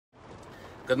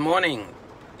Good morning.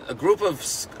 A group of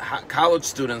college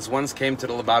students once came to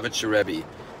the Lubavitcher Rabbi,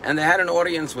 and they had an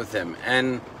audience with him.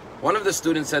 And one of the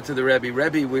students said to the Rabbi,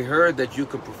 we heard that you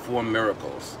could perform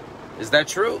miracles. Is that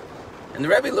true? And the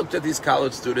Rabbi looked at these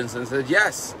college students and said,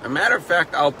 yes. A matter of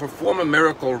fact, I'll perform a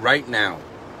miracle right now.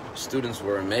 Students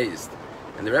were amazed.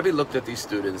 And the Rabbi looked at these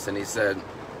students and he said,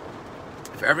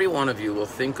 if every one of you will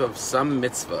think of some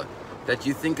mitzvah that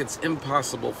you think it's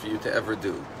impossible for you to ever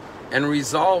do, and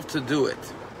resolve to do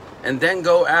it, and then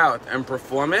go out and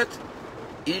perform it,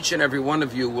 each and every one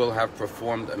of you will have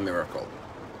performed a miracle.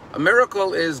 A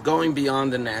miracle is going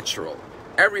beyond the natural.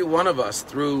 Every one of us,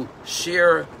 through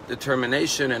sheer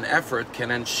determination and effort, can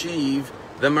achieve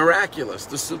the miraculous,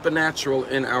 the supernatural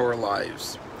in our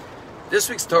lives. This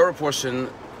week's Torah portion,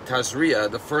 Tazria,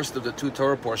 the first of the two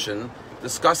Torah portions,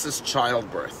 discusses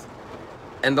childbirth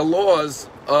and the laws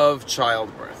of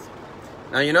childbirth.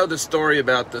 Now, you know the story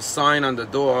about the sign on the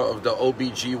door of the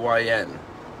OBGYN.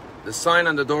 The sign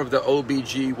on the door of the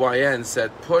OBGYN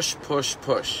said, push, push,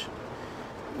 push.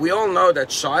 We all know that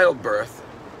childbirth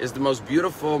is the most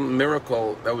beautiful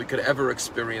miracle that we could ever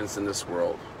experience in this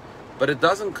world. But it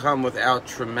doesn't come without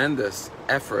tremendous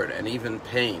effort and even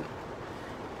pain.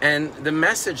 And the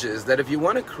message is that if you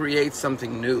want to create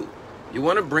something new, you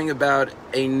want to bring about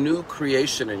a new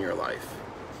creation in your life,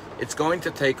 it's going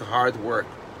to take hard work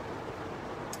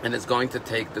and it's going to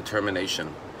take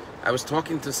determination. I was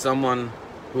talking to someone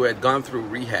who had gone through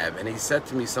rehab, and he said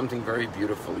to me something very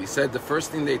beautiful. He said the first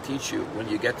thing they teach you when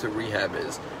you get to rehab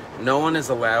is no one is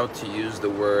allowed to use the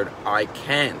word I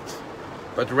can't,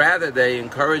 but rather they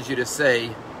encourage you to say,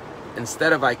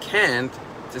 instead of I can't,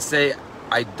 to say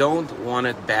I don't want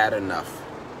it bad enough.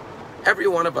 Every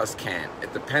one of us can.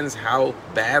 It depends how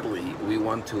badly we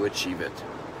want to achieve it.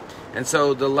 And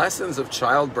so the lessons of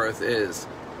childbirth is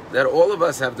that all of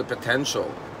us have the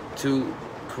potential to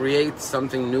create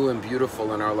something new and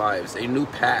beautiful in our lives, a new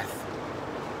path.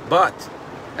 But,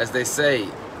 as they say,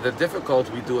 the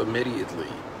difficult we do immediately.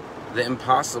 The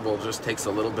impossible just takes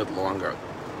a little bit longer.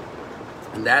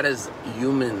 And that is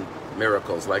human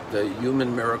miracles, like the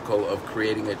human miracle of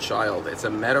creating a child. It's a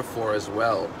metaphor as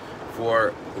well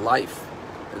for life,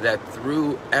 that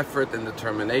through effort and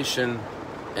determination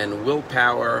and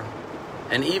willpower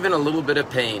and even a little bit of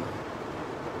pain,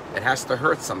 it has to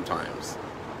hurt sometimes,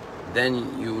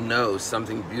 then you know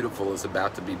something beautiful is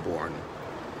about to be born.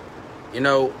 You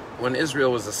know, when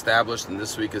Israel was established, and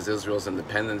this week is Israel's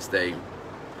Independence Day,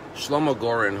 Shlomo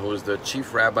Goren, who was the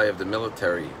chief rabbi of the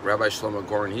military, Rabbi Shlomo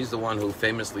Goren, he's the one who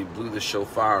famously blew the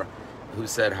shofar, who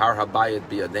said Har Habayit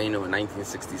Bi'adenu in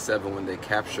 1967 when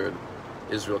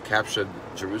Israel captured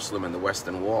Jerusalem and the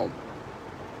Western Wall.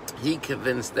 He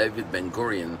convinced David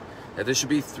Ben-Gurion that there should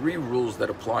be 3 rules that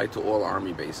apply to all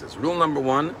army bases. Rule number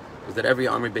 1 is that every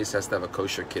army base has to have a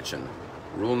kosher kitchen.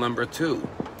 Rule number 2,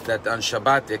 that on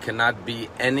Shabbat there cannot be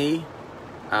any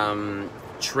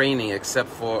training except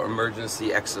for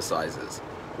emergency exercises.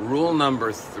 Rule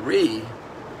number 3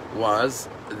 was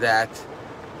that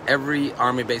every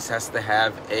army base has to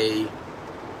have a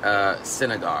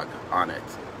synagogue on it,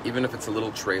 even if it's a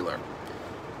little trailer.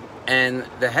 And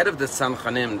the head of the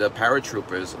Tzanchanim, the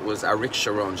paratroopers, was Arik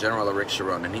Sharon, General Arik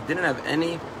Sharon, and he didn't have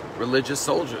any religious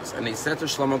soldiers. And he said to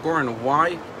Shlomo Goren,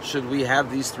 why should we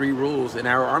have these 3 rules in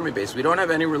our army base? We don't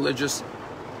have any religious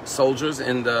soldiers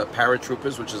in the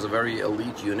paratroopers, which is a very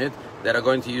elite unit, that are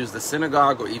going to use the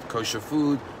synagogue or eat kosher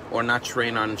food or not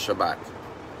train on Shabbat.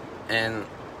 And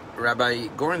Rabbi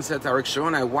Goren said to Arik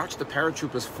Sharon, I watched the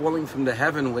paratroopers falling from the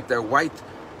heaven with their white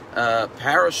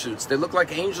parachutes. They look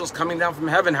like angels coming down from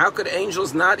heaven. How could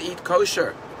angels not eat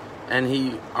kosher? And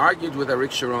he argued with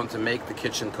Arik Sharon to make the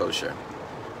kitchen kosher.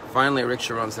 Finally, Arik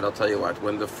Sharon said, I'll tell you what,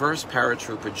 when the first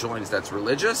paratrooper joins that's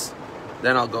religious,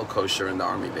 then I'll go kosher in the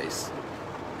army base.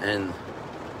 And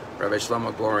Rabbi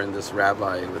Shlomo Goren, this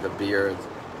rabbi with a beard,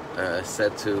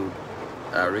 said to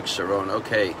Arik Sharon,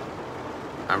 okay,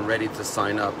 I'm ready to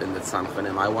sign up in the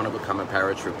Tzanchanim. I want to become a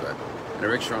paratrooper. And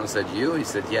Arik Sharon said, you? He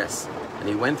said, yes. And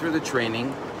he went through the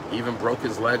training, he even broke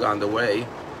his leg on the way,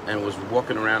 and was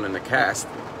walking around in a cast.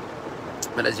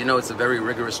 But as you know, it's a very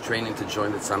rigorous training to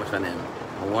join the Tzanchanim.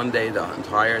 And one day, the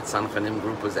entire Tzanchanim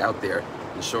group was out there,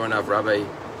 and sure enough, Rabbi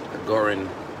Goren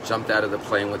jumped out of the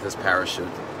plane with his parachute.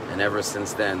 And ever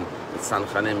since then, the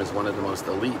Tzanchanim is one of the most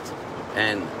elite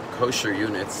and kosher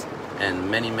units, and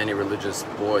many, many religious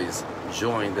boys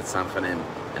joined the Tzanchanim.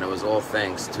 And it was all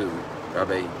thanks to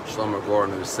Rabbi Shlomo Goren,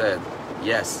 who said,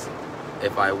 yes,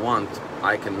 if I want,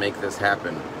 I can make this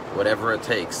happen, whatever it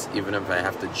takes, even if I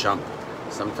have to jump.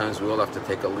 Sometimes we all have to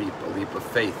take a leap of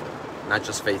faith, not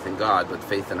just faith in God, but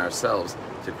faith in ourselves,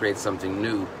 to create something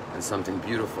new and something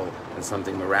beautiful and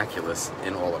something miraculous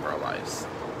in all of our lives.